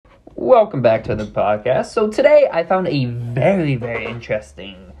welcome back to the podcast. So today I found a very, very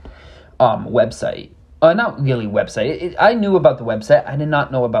interesting website. Not really website. I knew about the website. I did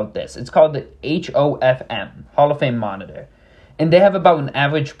not know about this. It's called the HOFM, Hall of Fame Monitor. And they have about an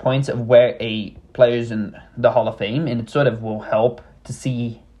average points of where a player's in the Hall of Fame, and it sort of will help to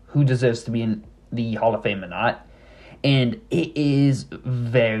see who deserves to be in the Hall of Fame or not. And it is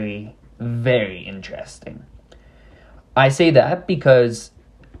very, very interesting. I say that because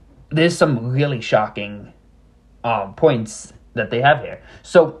there's some really shocking points that they have here.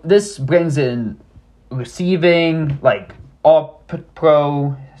 So this brings in receiving, like all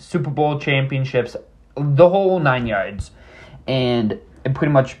pro, Super Bowl championships, the whole 9 yards. And it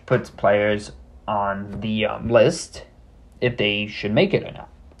pretty much puts players on the list if they should make it or not.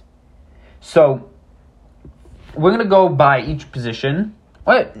 So we're going to go by each position.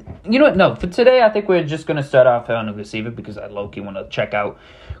 What? You know what? No, for today, I think we're just going to start off on a receiver because I low-key want to check out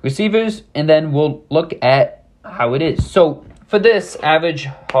receivers, and then we'll look at how it is. So for this, average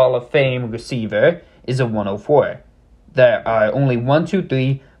Hall of Fame receiver is a 104. There are only 1, 2,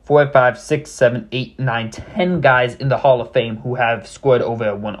 3, 4, 5, 6, 7, 8, 9, 10 guys in the Hall of Fame who have scored over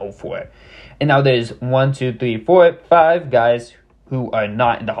a 104. And now there's 1, 2, 3, 4, 5 guys who are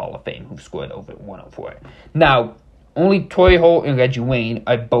not in the Hall of Fame who've scored over 104. Now, only Torrey Holt and Reggie Wayne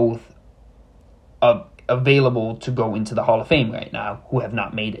are both available to go into the Hall of Fame right now who have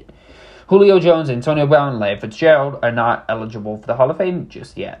not made it. Julio Jones, Antonio Brown, and Larry Fitzgerald are not eligible for the Hall of Fame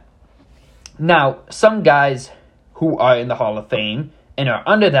just yet. Now, some guys who are in the Hall of Fame and are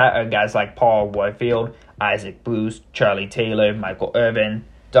under that are guys like Paul Warfield, Isaac Bruce, Charlie Taylor, Michael Irvin,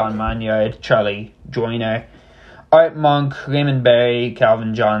 Don Manyard, Charlie Joyner, Art Monk, Raymond Berry,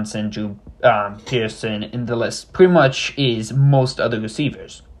 Calvin Johnson, Drew Pearson, and the list pretty much is most other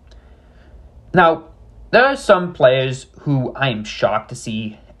receivers. Now, there are some players who I am shocked to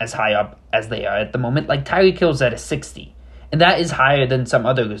see as high up as they are at the moment, like Tyreek Hill's at a 60. And that is higher than some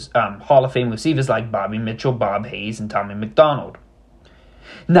other Hall of Fame receivers like Bobby Mitchell, Bob Hayes, and Tommy McDonald.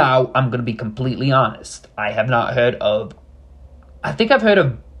 Now, I'm going to be completely honest. I think I've heard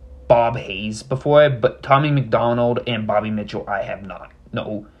of Bob Hayes before, but Tommy McDonald and Bobby Mitchell, I have not.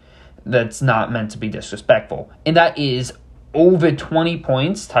 No, that's not meant to be disrespectful. And that is over 20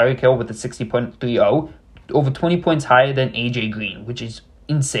 points, Tyreek Hill with a 60.30, over 20 points higher than A.J. Green, which is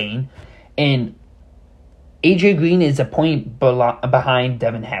insane. And A.J. Green is a point behind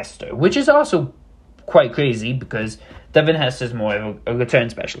Devin Hester, which is also quite crazy because Devin Hester is more of a return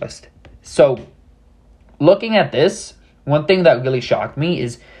specialist. So, looking at this, one thing that really shocked me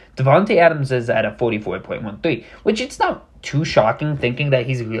is Davante Adams is at a 44.13, which it's not too shocking thinking that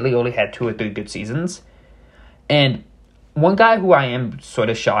he's really only had 2 or 3 good seasons. And one guy who I am sort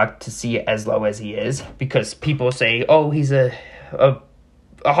of shocked to see as low as he is, because people say, oh, he's a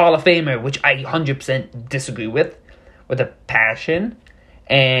Hall of Famer, which I 100% disagree with a passion.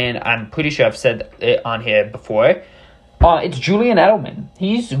 And I'm pretty sure I've said it on here before. It's Julian Edelman.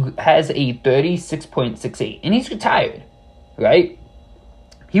 He has a 36.68, and he's retired, right?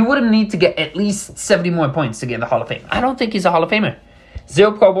 He would need to get at least 70 more points to get in the Hall of Fame. I don't think he's a Hall of Famer.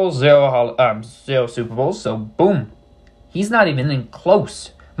 0 Pro Bowls, 0 Super Bowls, so boom. He's not even in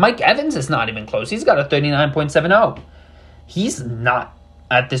close. Mike Evans is not even close. He's got a 39.70. He's not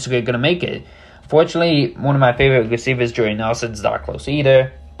at this rate going to make it. Fortunately, one of my favorite receivers, Jordy Nelson's not close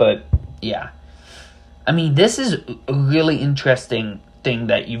either. But, yeah. I mean, this is a really interesting thing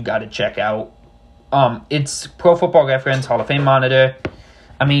that you've got to check out. It's Pro Football Reference, Hall of Fame Monitor.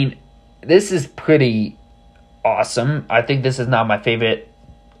 I mean, this is pretty awesome. I think this is not my favorite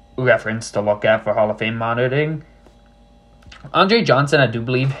reference to look at for Hall of Fame monitoring. Andre Johnson, I do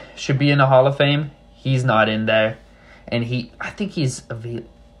believe, should be in the Hall of Fame. He's not in there. And he retired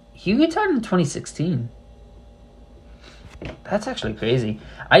in 2016. That's actually crazy.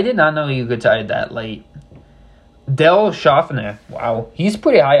 I did not know he retired that late. Del Schaffner, wow. He's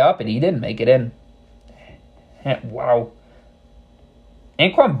pretty high up, and he didn't make it in. Wow.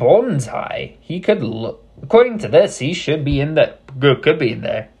 Anquan Bolden's high. He could look, according to this, he should be in there. Could be in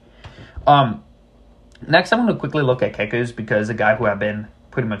there. Next, I want to quickly look at kickers because a guy who I've been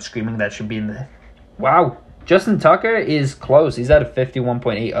pretty much screaming that should be in there. Wow. Justin Tucker is close. He's at a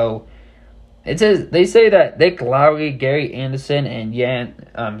 51.80. It says they say that Nick Lowry, Gary Anderson, and Jan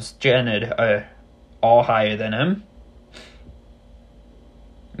Stannard are all higher than him.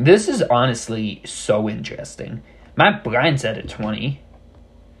 This is honestly so interesting. Matt Bryant's at a 20.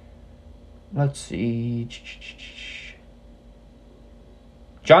 Let's see.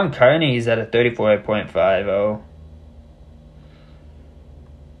 John Carney is at a 34.50.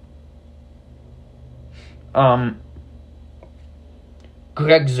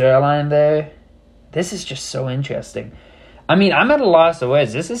 Greg Zuerlein there. This is just so interesting. I mean, I'm at a loss of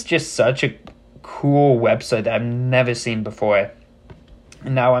words. This is just such a cool website that I've never seen before.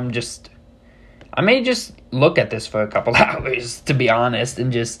 And now I may just look at this for a couple hours, to be honest,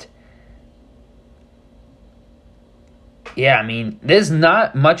 and just... Yeah, I mean, there's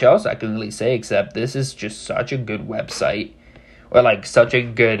not much else I can really say except this is just such a good website. Or, like, such a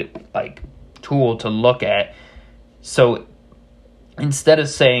good, like, tool to look at. So, instead of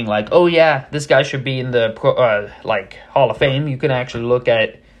saying, like, oh, yeah, this guy should be in the, Hall of Fame, you can actually look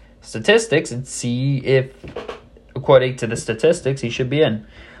at statistics and see if, according to the statistics, he should be in.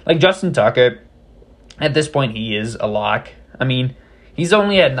 Like, Justin Tucker, at this point, he is a lock. I mean, he's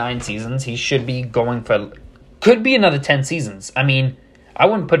only had 9 seasons. He should be going for... Could be another 10 seasons. I mean, I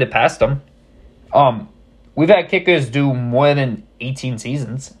wouldn't put it past him. We've had kickers do more than 18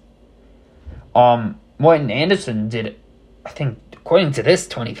 seasons. Morton Anderson did, I think, according to this,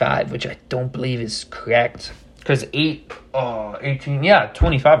 25, which I don't believe is correct. Because 18, yeah,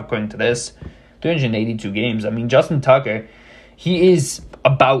 25 according to this. 382 games. I mean, Justin Tucker, he is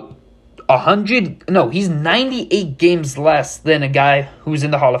about 100, no, he's 98 games less than a guy who's in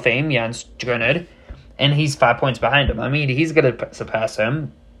the Hall of Fame, Jan Strnad, and he's 5 points behind him. I mean, he's going to surpass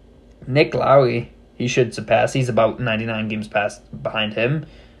him. Nick Lowry, he should surpass. He's about 99 games behind him.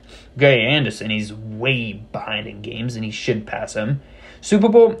 Gary Anderson, he's way behind in games, and he should pass him. Super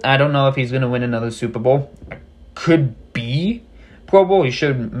Bowl, I don't know if he's going to win another Super Bowl. Could be Pro Bowl. He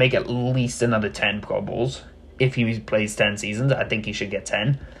should make at least another 10 Pro Bowls. If he plays 10 seasons, I think he should get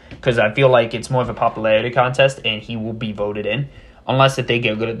 10. Because I feel like it's more of a popularity contest, and he will be voted in. Unless if they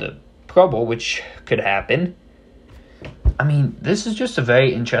get good at the Pro Bowl, which could happen. I mean, this is just a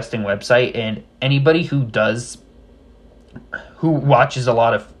very interesting website, and anybody who watches a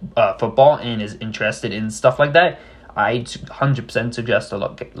lot of football and is interested in stuff like that, I 100% suggest to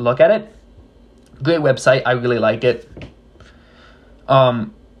look at it. Great website. I really like it.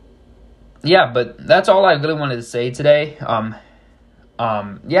 Yeah, but that's all I really wanted to say today.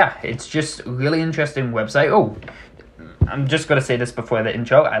 Yeah, it's just a really interesting website. Oh, I'm just going to say this before the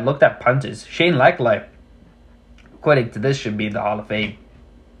intro. I looked at punters. Shane Lechler, according to this, should be in the Hall of Fame.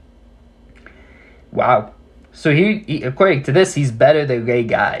 Wow. So he according to this, he's better than Ray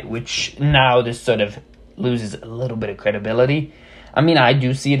Guy, which now this sort of loses a little bit of credibility. I mean, I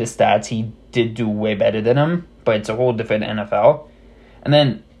do see the stats. He did do way better than him, but it's a whole different NFL. And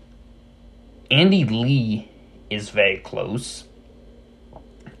then Andy Lee is very close.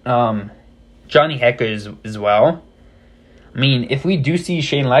 Johnny Hekker as well. I mean, if we do see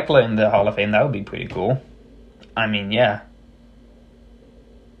Shane Lechler in the Hall of Fame, that would be pretty cool. I mean, yeah.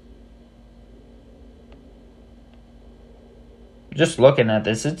 Just looking at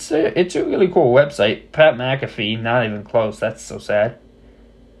this, it's a really cool website. Pat McAfee, not even close. That's so sad.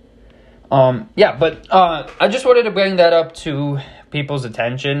 Yeah, but I just wanted to bring that up to people's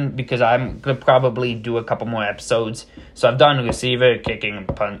attention because I'm gonna probably do a couple more episodes. So I've done receiver, kicker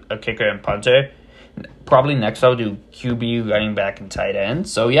and punter. Probably next I'll do QB, running back, and tight end.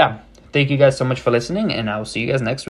 So yeah, thank you guys so much for listening, and I'll see you guys next week.